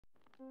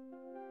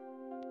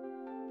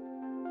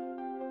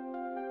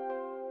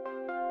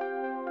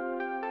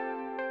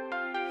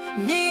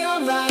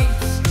Neon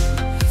lights,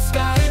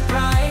 sky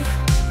bright,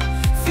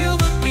 feel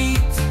the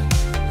beat,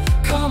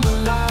 come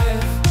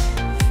alive,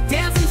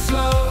 dancing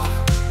slow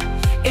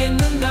in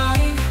the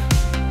night,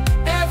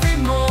 every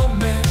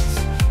moment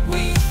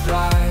we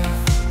thrive.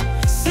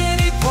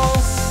 City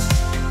pulse,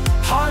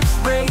 hearts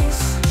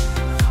race,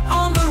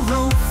 on the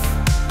roof,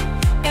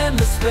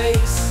 endless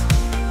space,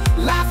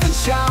 laugh and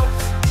shout,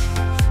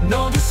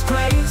 no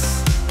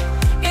disgrace,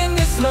 in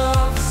this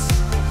love's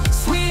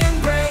sweet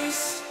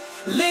embrace.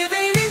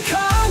 Living in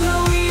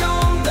color, we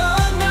own the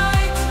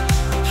night.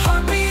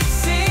 Heartbeats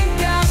sing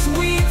as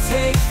we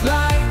take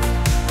flight.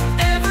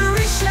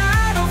 Every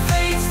shadow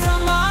fades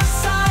from our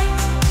sight.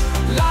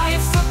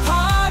 Life's a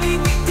party,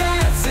 we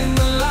dance in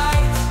the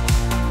light.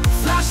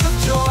 Flash of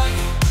joy,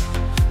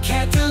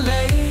 can't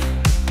delay.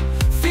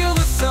 Feel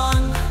the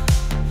sun,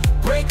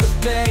 break of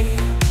day.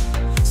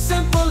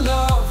 Simple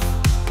love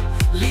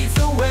leads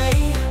the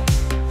way.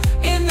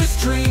 In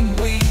this dream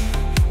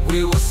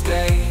we will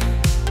stay.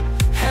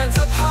 Hands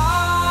up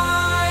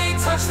high,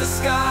 touch the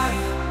sky.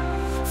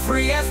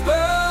 Free as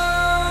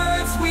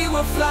birds, we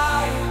will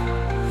fly.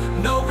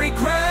 No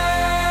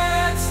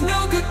regrets,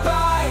 no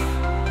goodbye.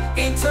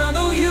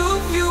 Eternal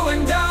youth, you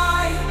and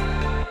I.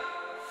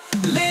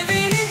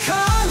 Living in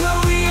color,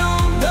 we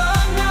own the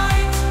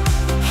night.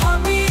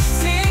 Heartbeats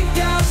sing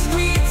as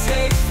we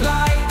take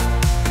flight.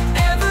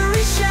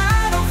 Every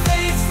shadow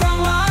fades from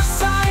our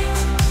sight.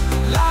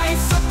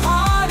 Life's a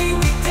party,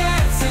 we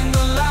dance in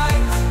the light.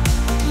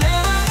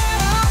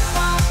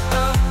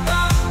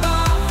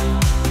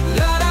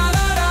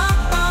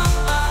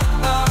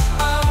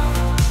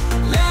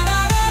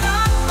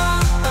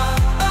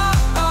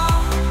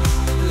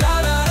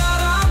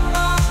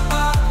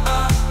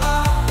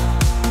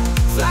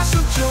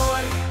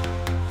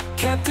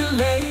 Can't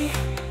delay,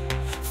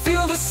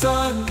 feel the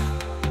sun,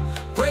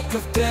 break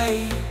of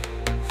day.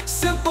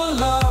 Simple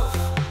love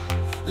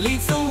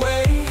leads the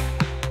way.